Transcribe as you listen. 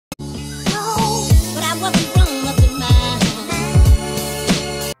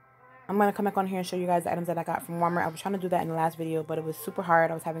going to come back on here and show you guys the items that I got from Walmart. I was trying to do that in the last video, but it was super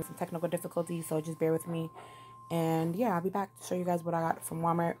hard. I was having some technical difficulties, so just bear with me. And yeah, I'll be back to show you guys what I got from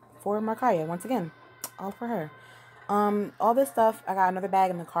Walmart for Markaya. Once again, all for her. All this stuff, I got another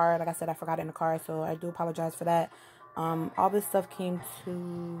bag in the car. Like I said, I forgot it in the car, so I do apologize for that. All this stuff came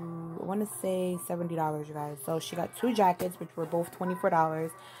to, I want to say $70, you guys. So she got 2 jackets, which were both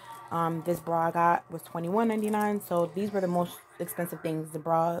 $24. This bra I got was $21.99. So these were the most expensive things, the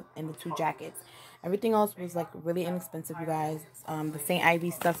bra and the 2 jackets. Everything else was like really inexpensive, you guys. The St.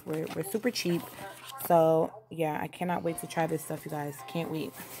 Ivy stuff were super cheap. So yeah, I cannot wait to try this stuff, you guys. Can't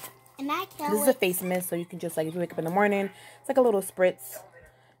wait. And I can't This is a face mist, so you can just, like, if you wake up in the morning, it's like a little spritz.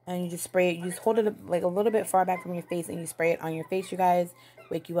 And you just spray it. You just hold it like a little bit far back from your face and you spray it on your face, you guys.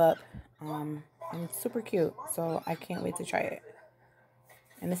 Wake you up. And it's super cute. So I can't wait to try it.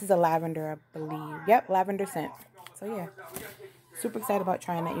 And this is a lavender, I believe. Yep, lavender scent. So yeah. Super excited about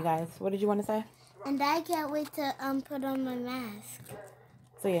trying that, you guys. What did you want to say? And I can't wait to put on my mask.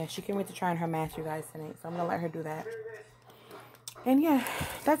 So yeah, she can't wait to try on her mask, you guys, tonight. So I'm going to let her do that. And yeah,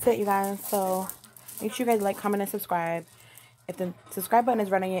 that's it, you guys. So make sure you guys like, comment, and subscribe. If the subscribe button is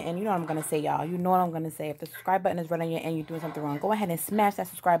right on your end, you know what I'm going to say, y'all. You know what I'm going to say. If the subscribe button is right on your end, you're doing something wrong, go ahead and smash that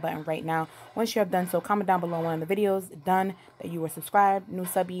subscribe button right now. Once you have done so, comment down below one of the videos done that you were subscribed, new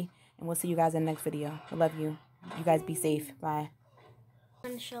subby, and we'll see you guys in the next video. I love you. You guys be safe. Bye. I'm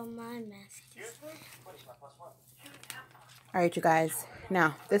going to show my mask. Alright, you guys.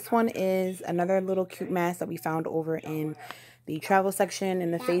 Now, this one is another little cute mask that we found over in the travel section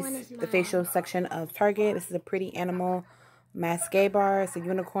in the facial section of Target. This is a pretty animal mascara bar. It's a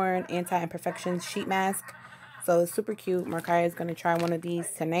unicorn anti-imperfection sheet mask. So it's super cute. Markaya is going to try one of these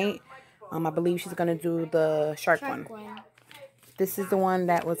tonight. I believe she's going to do the shark one. This is the one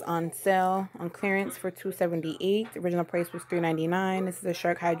that was on sale on clearance for $2.78. The original price was $3.99. This is a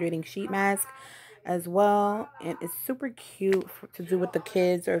shark hydrating sheet mask as well, and it's super cute to do with the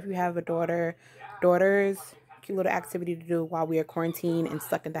kids, or if you have a daughters, cute little activity to do while we are quarantined and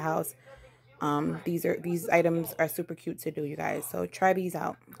stuck in the house. These items are super cute to do, you guys. So try these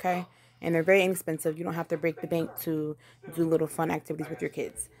out, okay? And they're very inexpensive. You don't have to break the bank to do little fun activities with your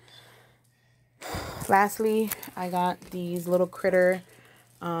kids. Lastly, I got these little critter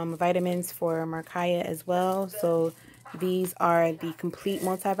vitamins for Markaya as well. So these are the complete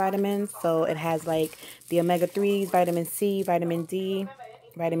multivitamins. So it has like the omega-3s, vitamin C, vitamin D,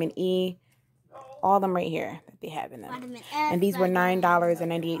 vitamin E, all of them right here that they have in them. And these were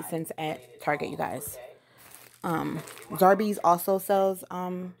 $9.98 at Target, you guys. Zarbee's also sells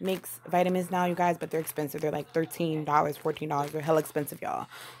makes vitamins now, you guys, but they're expensive. They're like $13, $14. They're hella expensive, y'all.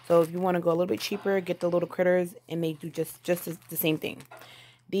 So if you want to go a little bit cheaper, get the little critters, and they do just the same thing.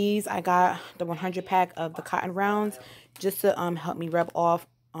 These, I got the 100 pack of the cotton rounds just to help me rub off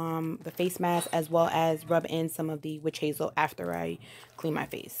the face mask, as well as rub in some of the witch hazel after I clean my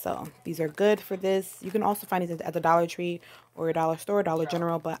face. So these are good for this. You can also find these at the Dollar Tree or a dollar store, Dollar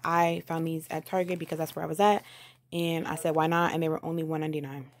General, but I found these at Target because that's where I was at, and I said why not, and they were only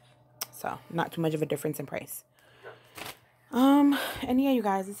 $1.99. So not too much of a difference in price. And yeah, you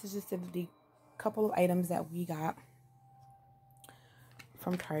guys, this is just the couple of items that we got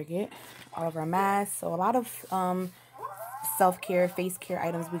from Target. All of our masks. So a lot of self-care, face care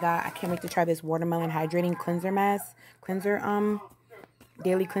items we got. I can't wait to try this watermelon hydrating cleanser mask.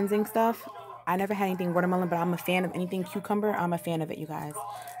 Daily cleansing stuff. I never had anything watermelon, but I'm a fan of anything cucumber. I'm a fan of it, you guys.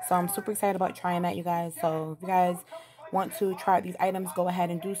 So I'm super excited about trying that, you guys. So if you guys want to try these items, go ahead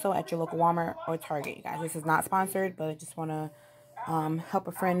and do so at your local Walmart or Target, you guys. This is not sponsored, but I just want to help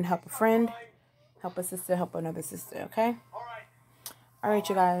a friend, help a sister, help another sister, okay? Alright,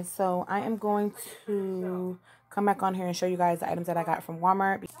 you guys, so I am going to come back on here and show you guys the items that I got from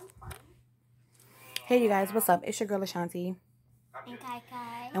Walmart. Hey, you guys, what's up? It's your girl, Ashanti. And Kai.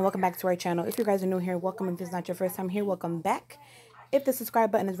 And welcome back to our channel. If you guys are new here, welcome. If this is not your first time here, welcome back. If the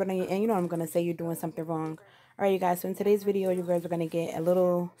subscribe button is right on your end, you know what I'm going to say, you're doing something wrong. Alright, you guys, so in today's video, you guys are going to get a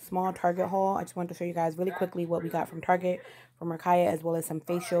little small Target haul. I just wanted to show you guys really quickly what we got from Target, from Markaya, as well as some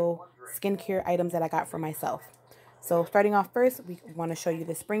facial skincare items that I got for myself. So starting off first, we want to show you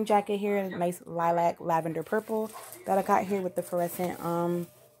the spring jacket here, nice lilac lavender purple that I got here with the fluorescent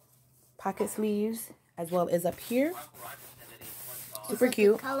pocket sleeves, as well as up here. Super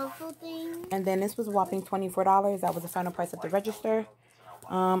cute. Colorful thing. And then this was a whopping $24. That was the final price at the register.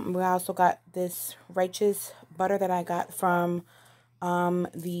 We also got this righteous butter that I got from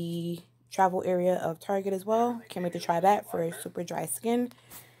the travel area of Target as well. Can't wait to try that for super dry skin.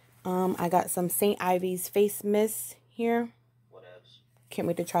 I got some St. Ivy's face mist here. Can't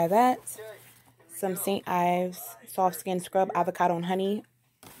wait to try that. Some St. Ives soft skin scrub avocado and honey.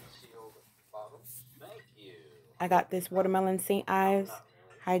 I got this watermelon St. Ives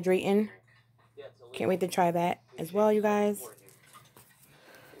hydrating. Can't wait to try that as well, you guys.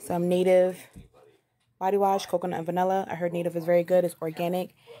 Some Native body wash, coconut and vanilla. I heard Native is very good. It's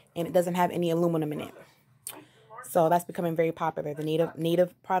organic and it doesn't have any aluminum in it. So that's becoming very popular, the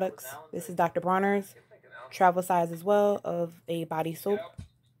Native products. This is Dr. Bronner's travel size as well of a body soap.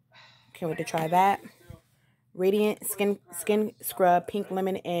 Can't wait to try that. Radiant Skin Scrub Pink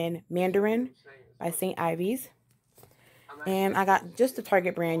Lemon and Mandarin by St. Ives. And I got just the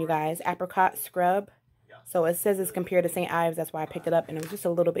Target brand, you guys. Apricot Scrub. So it says it's compared to St. Ives. That's why I picked it up. And it was just a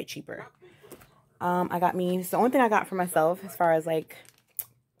little bit cheaper. I got me, it's the only thing I got for myself as far as like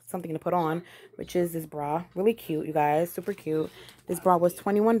something to put on, which is this bra. Really cute, you guys. Super cute. This bra was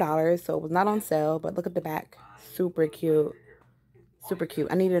 $21, so it was not on sale. But look at the back. Super cute. Super cute.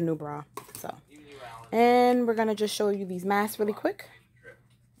 I needed a new bra. So, and we're going to just show you these masks really quick.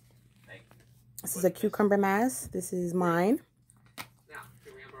 This is a cucumber mask. This is mine.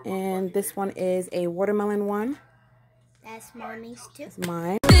 And this one is a watermelon one. That's mommy's too. It's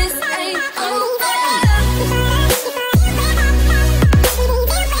mine. This ain't over.